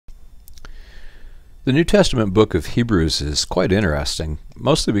The New Testament book of Hebrews is quite interesting,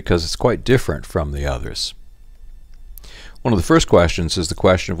 mostly because it's quite different from the others. One of the first questions is the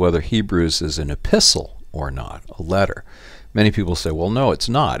question of whether Hebrews is an epistle or not, a letter. Many people say, well, no, it's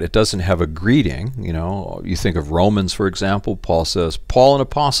not. It doesn't have a greeting. You know, you think of Romans, for example. Paul says, Paul, an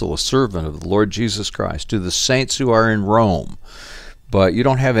apostle, a servant of the Lord Jesus Christ, to the saints who are in Rome. But you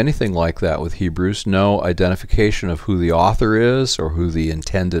don't have anything like that with Hebrews. No identification of who the author is or who the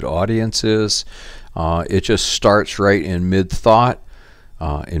intended audience is. It just starts right in mid-thought.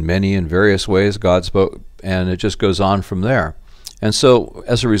 In many and various ways God spoke, and it just goes on from there. And so,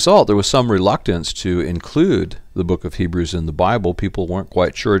 as a result, there was some reluctance to include the book of Hebrews in the Bible. People weren't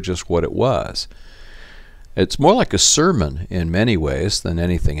quite sure just what it was. It's more like a sermon in many ways than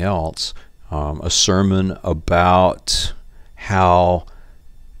anything else. A sermon about how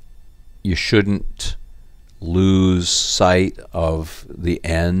you shouldn't lose sight of the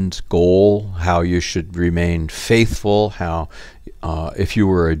end goal, how you should remain faithful, how if you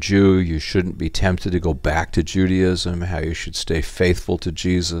were a Jew you shouldn't be tempted to go back to Judaism, how you should stay faithful to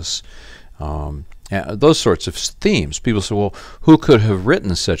Jesus, those sorts of themes. People say, well, who could have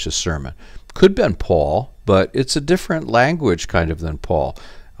written such a sermon? Could have been Paul, but it's a different language kind of than Paul.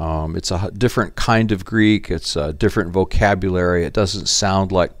 It's a different kind of Greek, it's a different vocabulary, it doesn't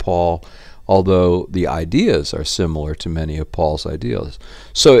sound like Paul, although the ideas are similar to many of Paul's ideas.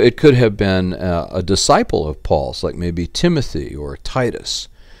 So it could have been a disciple of Paul's, like maybe Timothy or Titus.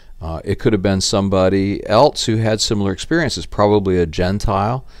 It could have been somebody else who had similar experiences, probably a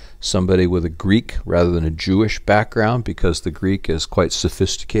Gentile, somebody with a Greek rather than a Jewish background, because the Greek is quite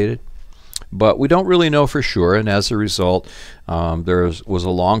sophisticated. But we don't really know for sure, and as a result, there was a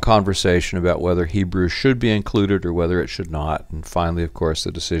long conversation about whether Hebrews should be included or whether it should not, and finally, of course,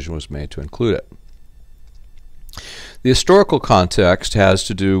 the decision was made to include it. The historical context has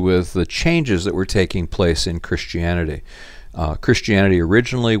to do with the changes that were taking place in Christianity. Christianity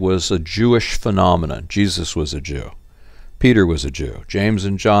originally was a Jewish phenomenon. Jesus was a Jew. Peter was a Jew. James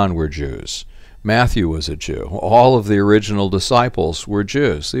and John were Jews. Matthew was a Jew. All of the original disciples were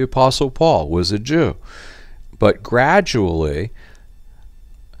Jews. The Apostle Paul was a Jew. But gradually,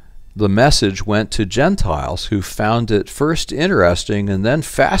 the message went to Gentiles who found it first interesting and then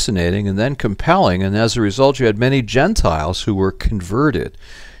fascinating and then compelling, and as a result you had many Gentiles who were converted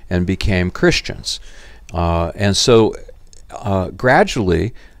and became Christians. And so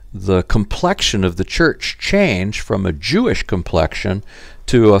gradually the complexion of the church changed from a Jewish complexion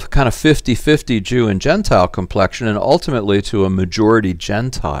to a kind of 50-50 Jew and Gentile complexion, and ultimately to a majority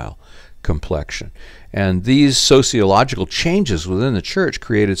Gentile complexion. And these sociological changes within the church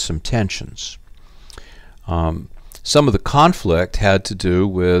created some tensions. Some of the conflict had to do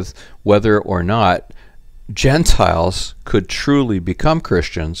with whether or not Gentiles could truly become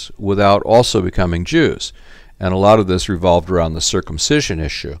Christians without also becoming Jews. And a lot of this revolved around the circumcision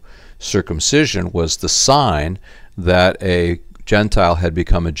issue. Circumcision was the sign that a Gentile had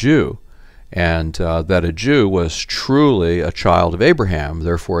become a Jew, and that a Jew was truly a child of Abraham,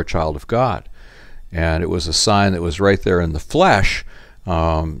 therefore a child of God. And it was a sign that was right there in the flesh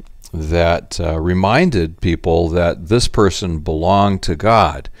that reminded people that this person belonged to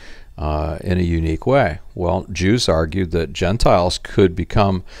God in a unique way. Well, Jews argued that Gentiles could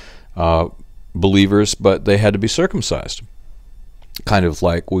become believers, but they had to be circumcised. Kind of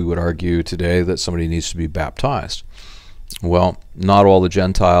like we would argue today that somebody needs to be baptized. Well, not all the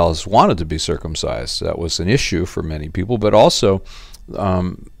Gentiles wanted to be circumcised. That was an issue for many people, but also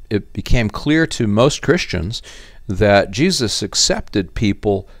it became clear to most Christians that Jesus accepted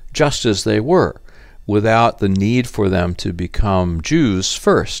people just as they were, without the need for them to become Jews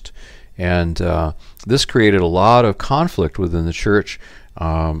first. And this created a lot of conflict within the church,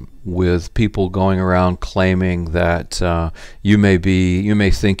 with people going around claiming that you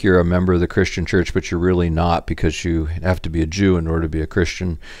may think you're a member of the Christian church, but you're really not, because you have to be a Jew in order to be a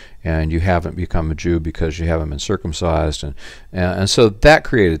Christian, and you haven't become a Jew because you haven't been circumcised, and so that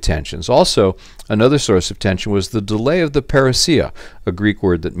created tensions. Also, another source of tension was the delay of the parousia, a Greek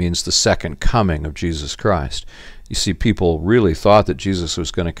word that means the second coming of Jesus Christ. You see, people really thought that Jesus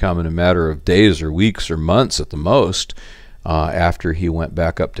was going to come in a matter of days or weeks or months at the most, after he went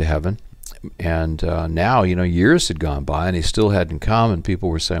back up to heaven. And now, years had gone by and he still hadn't come, and people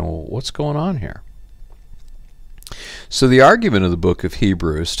were saying, well, what's going on here? So the argument of the book of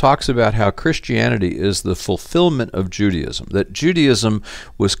Hebrews talks about how Christianity is the fulfillment of Judaism, that Judaism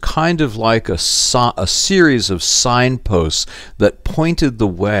was kind of like a series of signposts that pointed the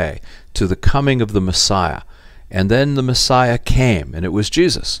way to the coming of the Messiah. And then the Messiah came, and it was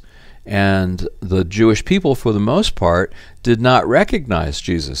Jesus. And the Jewish people, for the most part, did not recognize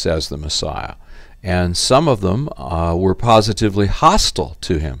Jesus as the Messiah. And some of them were positively hostile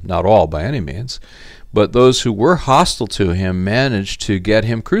to him. Not all by any means, but those who were hostile to him managed to get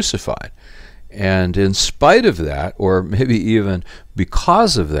him crucified. And in spite of that, or maybe even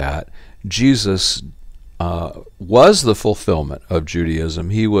because of that, Jesus was the fulfillment of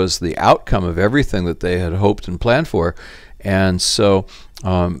Judaism. He was the outcome of everything that they had hoped and planned for. And so,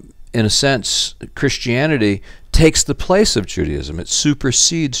 in a sense, Christianity takes the place of Judaism. It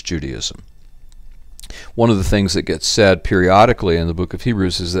supersedes Judaism. One of the things that gets said periodically in the book of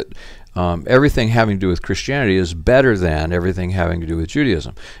Hebrews is that everything having to do with Christianity is better than everything having to do with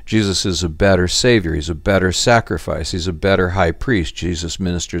Judaism. Jesus is a better Savior. He's a better sacrifice. He's a better high priest. Jesus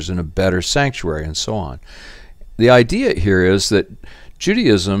ministers in a better sanctuary, and so on. The idea here is that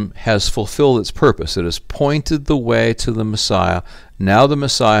Judaism has fulfilled its purpose. It has pointed the way to the Messiah. Now the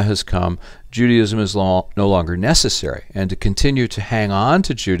Messiah has come. Judaism is no longer necessary. And to continue to hang on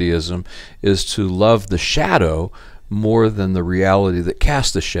to Judaism is to love the shadow more than the reality that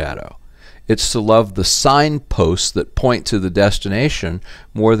casts the shadow. It's to love the signposts that point to the destination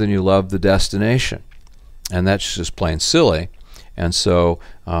more than you love the destination. And that's just plain silly. And so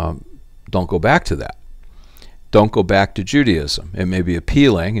don't go back to that. Don't go back to Judaism. It may be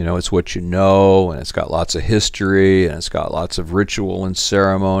appealing, it's what you know, and it's got lots of history, and it's got lots of ritual and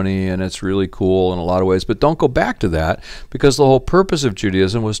ceremony, and it's really cool in a lot of ways, but don't go back to that, because the whole purpose of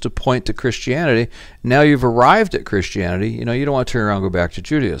Judaism was to point to Christianity. Now you've arrived at Christianity, you don't want to turn around and go back to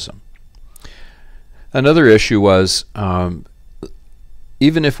Judaism. Another issue was,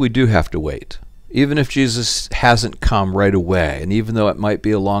 even if we do have to wait, even if Jesus hasn't come right away, and even though it might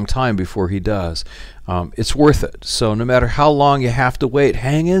be a long time before he does, it's worth it. So no matter how long you have to wait,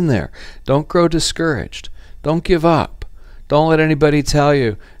 hang in there. Don't grow discouraged. Don't give up. Don't let anybody tell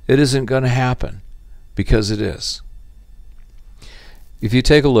you it isn't going to happen, because it is. If you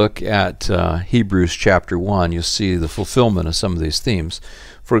take a look at Hebrews chapter 1, you'll see the fulfillment of some of these themes.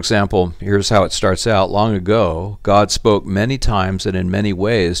 For example, here's how it starts out. Long ago, God spoke many times and in many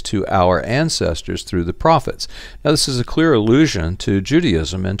ways to our ancestors through the prophets. Now, this is a clear allusion to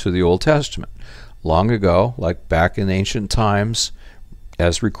Judaism and to the Old Testament. Long ago, like back in ancient times,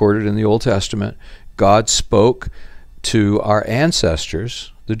 as recorded in the Old Testament, God spoke to our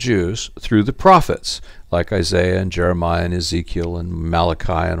ancestors, the Jews, through the prophets, like Isaiah and Jeremiah and Ezekiel and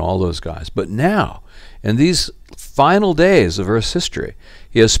Malachi and all those guys. But now, in these final days of Earth's history,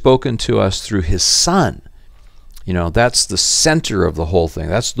 he has spoken to us through his Son. That's the center of the whole thing.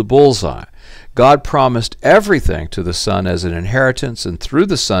 That's the bullseye. God promised everything to the Son as an inheritance, and through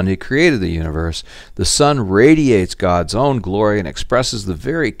the Son he created the universe. The Son radiates God's own glory and expresses the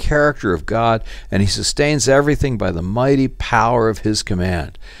very character of God, and he sustains everything by the mighty power of his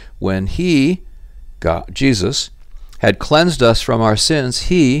command. When he, God, Jesus, had cleansed us from our sins,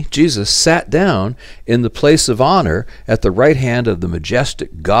 he, Jesus, sat down in the place of honor at the right hand of the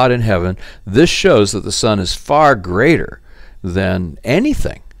majestic God in heaven. This shows that the Son is far greater than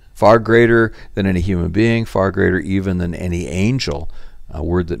anything, far greater than any human being, far greater even than any angel, a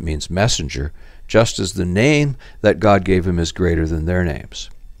word that means messenger, just as the name that God gave him is greater than their names.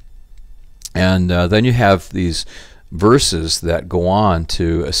 And then you have these verses that go on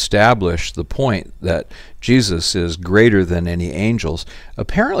to establish the point that Jesus is greater than any angels.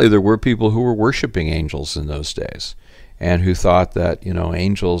 Apparently there were people who were worshiping angels in those days and who thought that,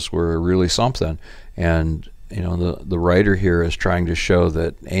 angels were really something. And, the writer here is trying to show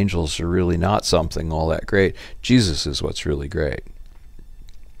that angels are really not something all that great. Jesus is what's really great.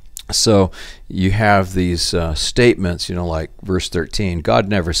 So you have these statements, like verse 13, God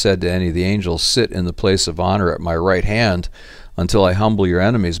never said to any of the angels, sit in the place of honor at my right hand until I humble your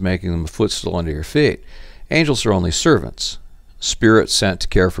enemies, making them a footstool under your feet. Angels are only servants, spirits sent to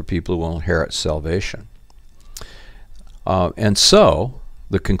care for people who will inherit salvation. And so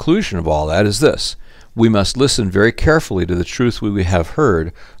the conclusion of all that is this: we must listen very carefully to the truth we have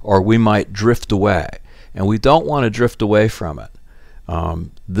heard, or we might drift away. And we don't want to drift away from it.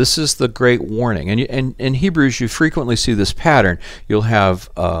 This is the great warning. And in Hebrews, you frequently see this pattern. You'll have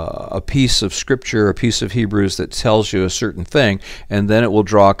a piece of Scripture, a piece of Hebrews that tells you a certain thing, and then it will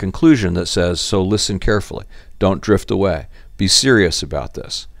draw a conclusion that says, so listen carefully. Don't drift away. Be serious about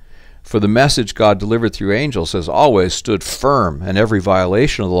this. For the message God delivered through angels has always stood firm, and every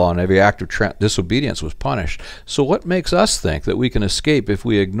violation of the law and every act of disobedience was punished. So what makes us think that we can escape if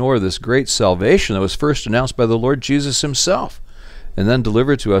we ignore this great salvation that was first announced by the Lord Jesus himself, and then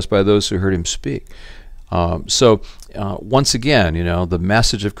delivered to us by those who heard him speak? Once again, the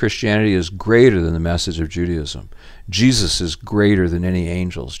message of Christianity is greater than the message of Judaism. Jesus is greater than any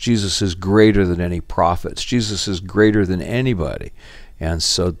angels. Jesus is greater than any prophets. Jesus is greater than anybody. And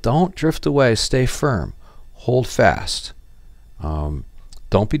so don't drift away. Stay firm. Hold fast.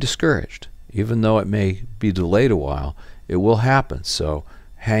 Don't be discouraged. Even though it may be delayed a while, it will happen. So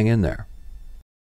hang in there.